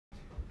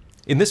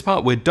In this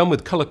part, we're done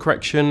with color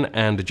correction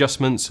and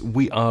adjustments.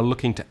 We are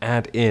looking to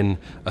add in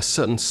a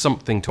certain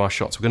something to our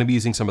shots. We're going to be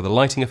using some of the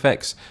lighting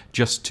effects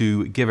just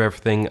to give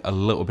everything a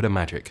little bit of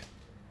magic.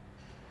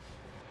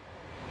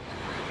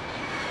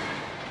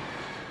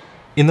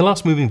 In the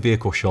last moving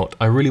vehicle shot,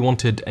 I really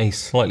wanted a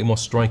slightly more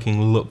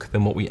striking look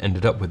than what we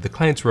ended up with. The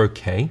clouds were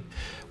okay.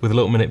 With a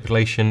little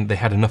manipulation, they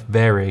had enough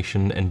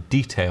variation and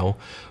detail,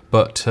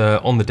 but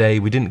on the day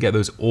we didn't get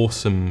those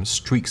awesome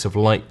streaks of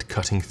light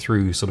cutting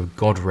through, sort of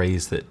God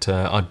rays that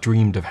I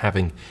dreamed of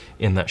having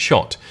in that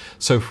shot.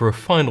 So for a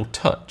final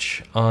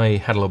touch,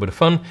 I had a little bit of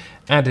fun,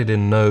 added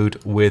in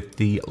Node with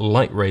the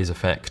light rays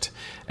effect.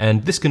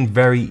 And this can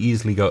very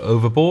easily go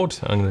overboard.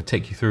 I'm going to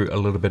take you through a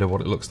little bit of what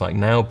it looks like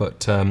now,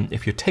 but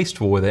if you're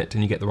tasteful with it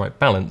and you get the right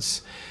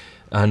balance,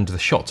 and the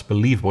shot's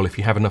believable, if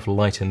you have enough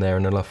light in there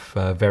and enough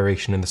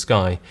variation in the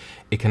sky,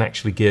 it can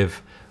actually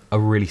give a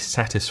really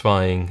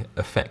satisfying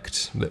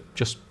effect that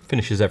just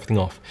finishes everything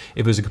off.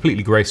 If it was a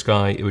completely grey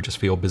sky, it would just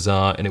feel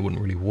bizarre and it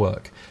wouldn't really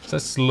work. So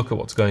let's look at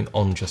what's going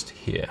on just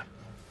here.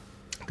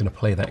 I'm going to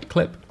play that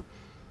clip.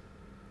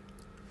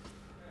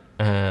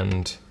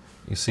 And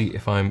you see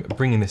if I'm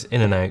bringing this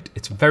in and out,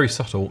 it's very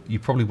subtle. You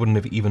probably wouldn't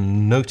have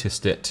even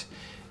noticed it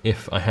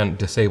if I hadn't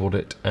disabled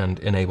it and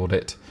enabled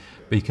it.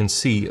 But you can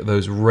see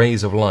those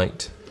rays of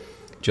light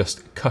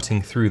just cutting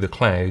through the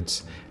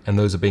clouds, and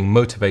those are being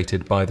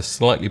motivated by the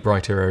slightly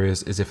brighter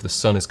areas as if the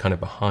sun is kind of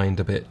behind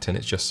a bit and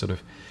it's just sort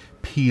of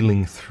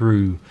peeling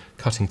through,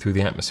 cutting through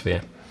the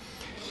atmosphere.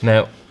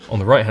 Now, on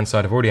the right hand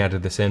side, I've already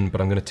added this in,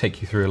 but I'm going to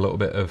take you through a little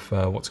bit of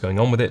what's going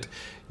on with it.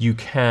 You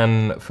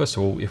can, first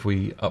of all, if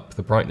we up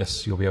the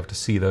brightness, you'll be able to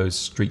see those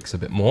streaks a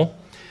bit more.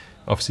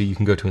 Obviously, you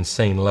can go to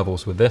insane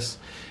levels with this,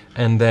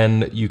 and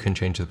then you can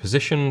change the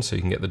position so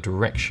you can get the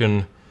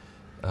direction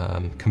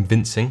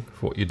convincing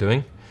for what you're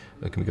doing.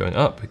 It can be going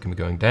up, it can be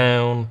going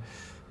down.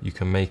 You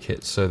can make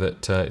it so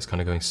that it's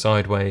kind of going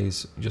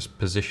sideways. Just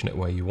position it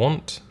where you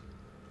want.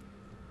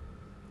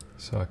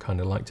 So I kind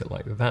of liked it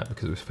like that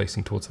because it was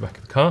facing towards the back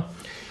of the car.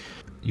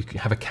 You can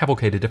have a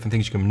cavalcade of different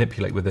things you can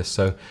manipulate with this.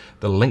 So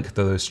the length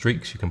of those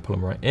streaks, you can pull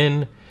them right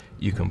in,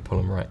 you can pull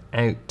them right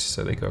out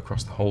so they go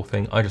across the whole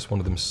thing. I just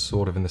wanted them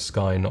sort of in the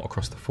sky, not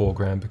across the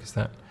foreground, because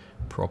that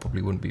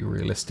probably wouldn't be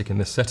realistic in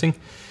this setting.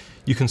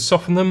 You can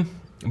soften them,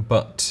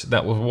 but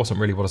that wasn't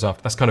really what I was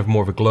after. That's kind of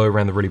more of a glow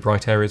around the really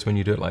bright areas when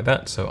you do it like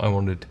that. So I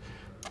wanted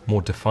more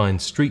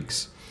defined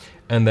streaks.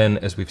 And then,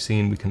 as we've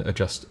seen, we can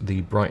adjust the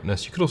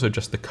brightness. You could also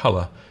adjust the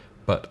color,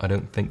 but I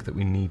don't think that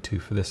we need to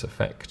for this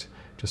effect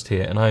just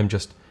here. And I'm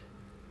just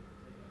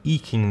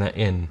eking that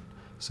in.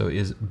 So it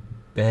is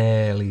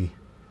barely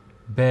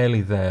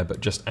there,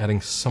 but just adding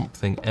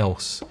something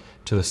else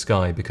to the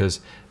sky,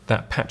 because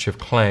that patch of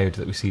cloud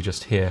that we see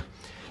just here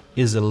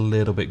is a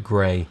little bit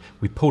grey.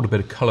 We pulled a bit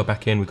of colour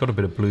back in, we've got a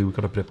bit of blue, we've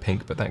got a bit of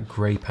pink, but that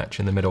grey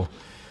patch in the middle,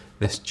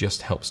 this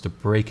just helps to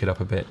break it up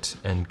a bit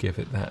and give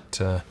it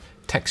that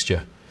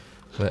texture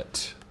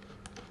that,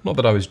 not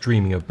that I was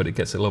dreaming of, but it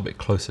gets a little bit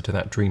closer to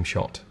that dream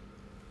shot.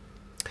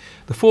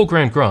 The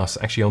foreground grass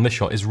actually on this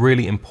shot is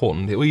really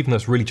important. Even though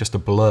it's really just a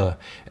blur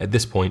at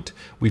this point,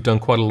 we've done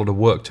quite a lot of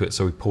work to it.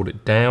 So we pulled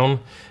it down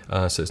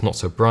so it's not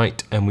so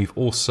bright, and we've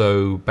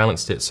also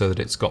balanced it so that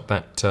it's got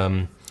that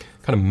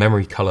kind of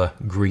memory color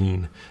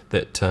green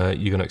that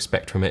you're going to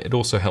expect from it. It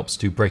also helps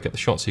to break up the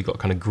shot, so you've got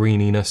kind of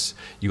greeniness,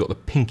 you've got the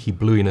pinky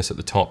bluiness at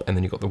the top, and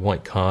then you've got the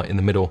white car in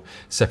the middle,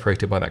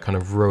 separated by that kind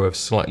of row of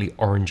slightly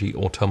orangey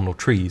autumnal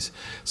trees.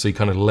 So you're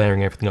kind of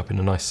layering everything up in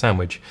a nice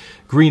sandwich.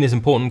 Green is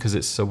important because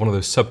it's one of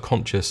those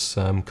subconscious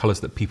colors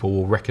that people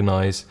will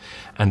recognize,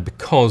 and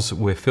because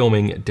we're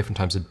filming at different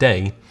times of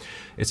day,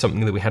 it's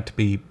something that we had to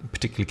be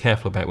particularly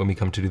careful about when we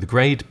come to do the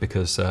grade,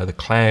 because the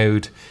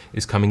cloud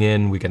is coming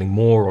in, we're getting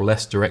more or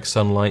less direct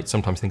sunlight,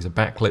 sometimes things are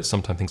backlit,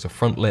 sometimes things are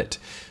front lit.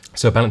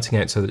 So balancing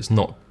out so that it's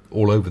not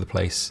all over the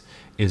place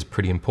is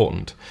pretty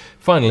important.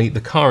 Finally,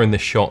 the car in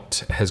this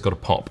shot has got a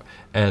pop,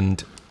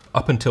 and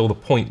up until the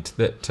point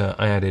that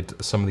I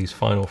added some of these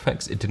final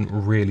effects, it didn't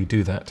really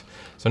do that.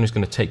 So I'm just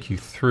going to take you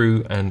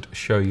through and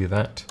show you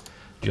that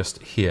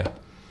just here.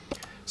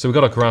 So we've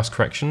got our grass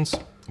corrections,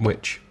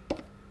 which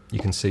you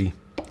can see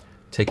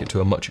take it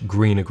to a much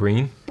greener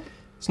green.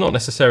 It's not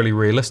necessarily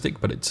realistic,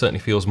 but it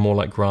certainly feels more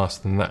like grass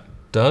than that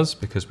does,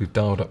 because we've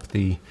dialed up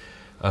the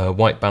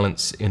white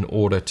balance in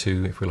order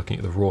to, if we're looking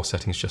at the raw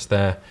settings just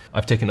there,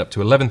 I've taken it up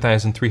to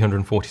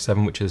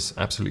 11,347, which is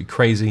absolutely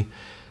crazy,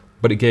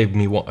 but it gave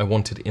me what I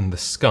wanted in the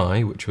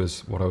sky, which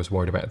was what I was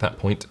worried about at that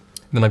point.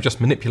 And then I've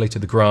just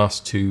manipulated the grass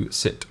to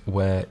sit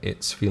where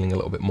it's feeling a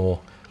little bit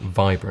more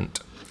vibrant.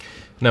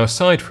 Now,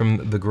 aside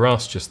from the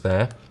grass just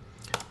there,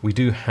 we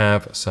do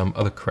have some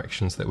other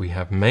corrections that we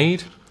have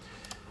made.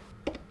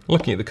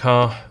 Looking at the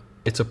car,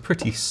 it's a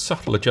pretty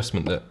subtle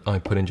adjustment that I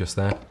put in just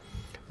there.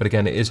 But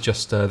again, it is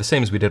just the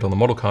same as we did on the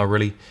model car,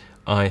 really.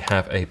 I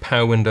have a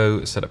power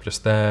window set up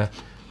just there.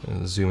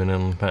 Zoom in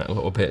on that a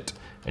little bit,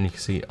 and you can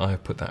see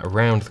I've put that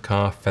around the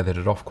car, feathered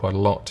it off quite a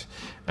lot.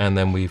 And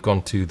then we've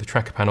gone to the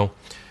tracker panel,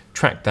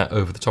 tracked that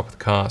over the top of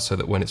the car so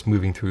that when it's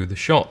moving through the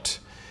shot,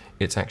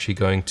 it's actually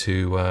going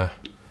to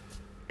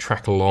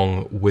track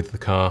along with the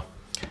car,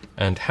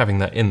 and having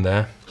that in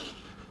there,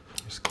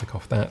 just click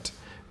off that,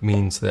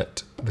 means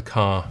that the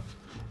car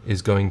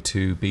is going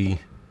to be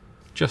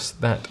just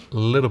that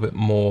little bit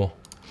more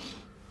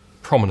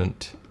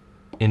prominent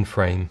in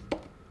frame.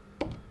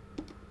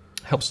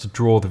 Helps to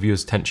draw the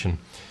viewer's attention.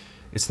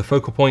 It's the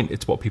focal point,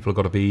 it's what people have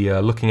got to be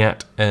looking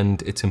at,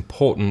 and it's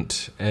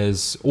important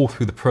as all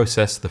through the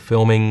process, the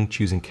filming,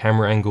 choosing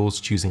camera angles,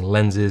 choosing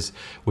lenses,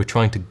 we're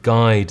trying to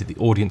guide the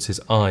audience's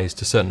eyes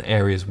to certain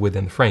areas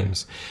within the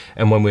frames.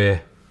 And when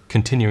we're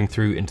continuing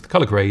through into the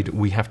color grade,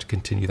 we have to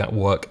continue that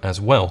work as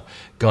well,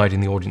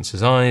 guiding the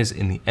audience's eyes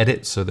in the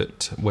edit so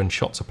that when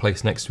shots are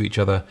placed next to each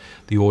other,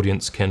 the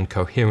audience can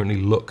coherently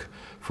look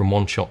from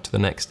one shot to the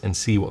next and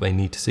see what they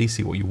need to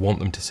see what you want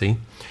them to see.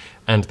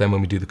 And then when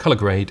we do the color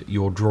grade,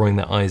 you're drawing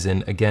their eyes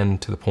in again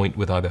to the point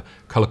with either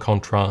color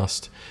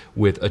contrast,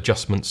 with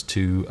adjustments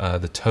to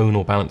the tone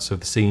or balance of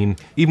the scene,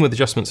 even with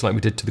adjustments like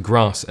we did to the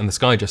grass and the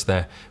sky just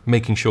there,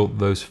 making sure that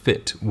those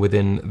fit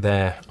within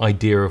their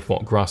idea of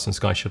what grass and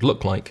sky should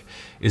look like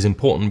is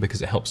important,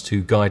 because it helps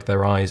to guide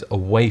their eyes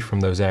away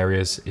from those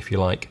areas, if you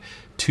like,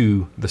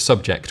 to the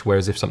subject.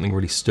 Whereas if something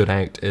really stood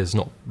out as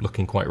not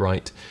looking quite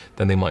right,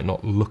 then they might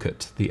not look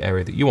at the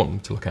area that you want them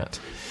to look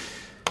at.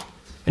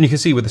 And you can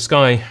see with the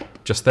sky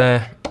just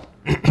there,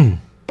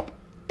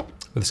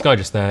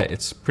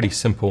 it's pretty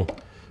simple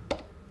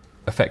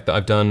effect that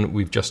I've done.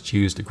 We've just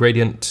used a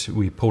gradient,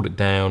 we pulled it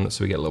down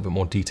so we get a little bit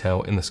more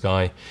detail in the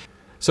sky.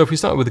 So if we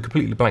start with a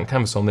completely blank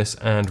canvas on this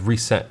and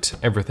reset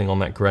everything on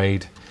that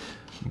grade,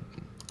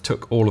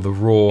 took all of the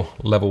raw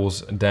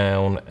levels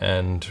down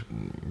and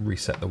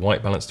reset the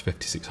white balance to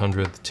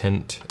 5600, the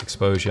tint,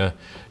 exposure,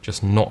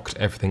 just knocked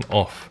everything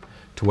off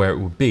to where it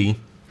would be.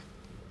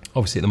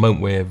 Obviously at the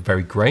moment we're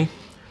very grey,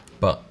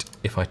 but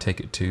if I take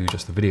it to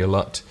just the video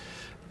LUT,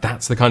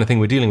 that's the kind of thing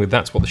we're dealing with.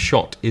 That's what the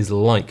shot is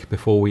like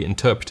before we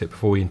interpret it,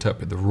 before we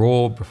interpret the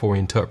raw, before we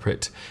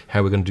interpret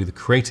how we're going to do the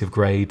creative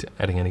grade,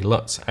 adding any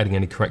LUTs, adding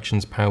any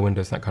corrections, power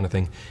windows, that kind of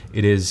thing.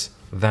 It is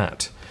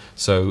that.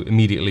 So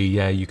immediately,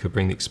 yeah, you could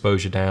bring the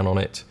exposure down on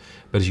it,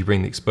 but as you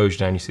bring the exposure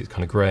down, you see it's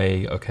kind of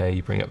grey. Okay,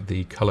 you bring up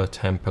the color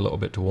temp a little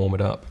bit to warm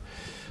it up,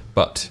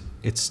 but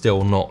it's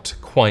still not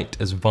quite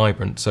as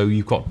vibrant. So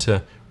you've got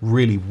to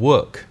really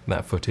work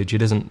that footage.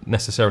 It isn't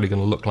necessarily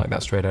going to look like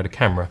that straight out of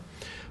camera,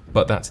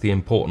 but that's the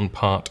important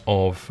part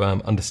of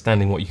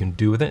understanding what you can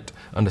do with it,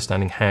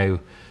 understanding how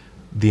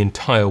the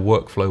entire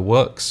workflow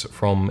works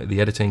from the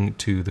editing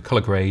to the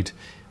color grade,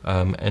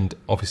 and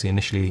obviously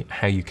initially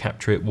how you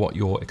capture it, what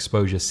your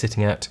exposure is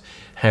sitting at,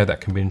 how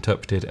that can be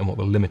interpreted, and what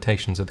the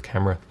limitations of the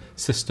camera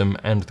system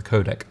and the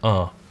codec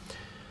are.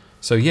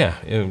 So yeah,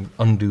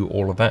 undo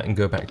all of that and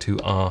go back to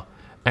our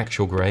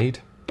actual grade,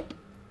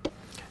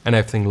 and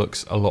everything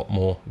looks a lot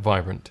more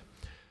vibrant.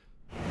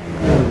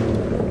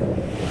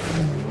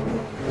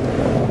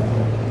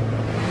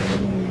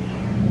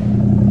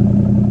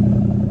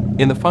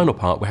 In the final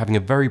part, we're having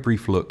a very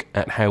brief look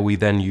at how we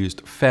then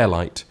used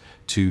Fairlight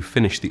to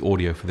finish the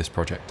audio for this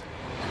project.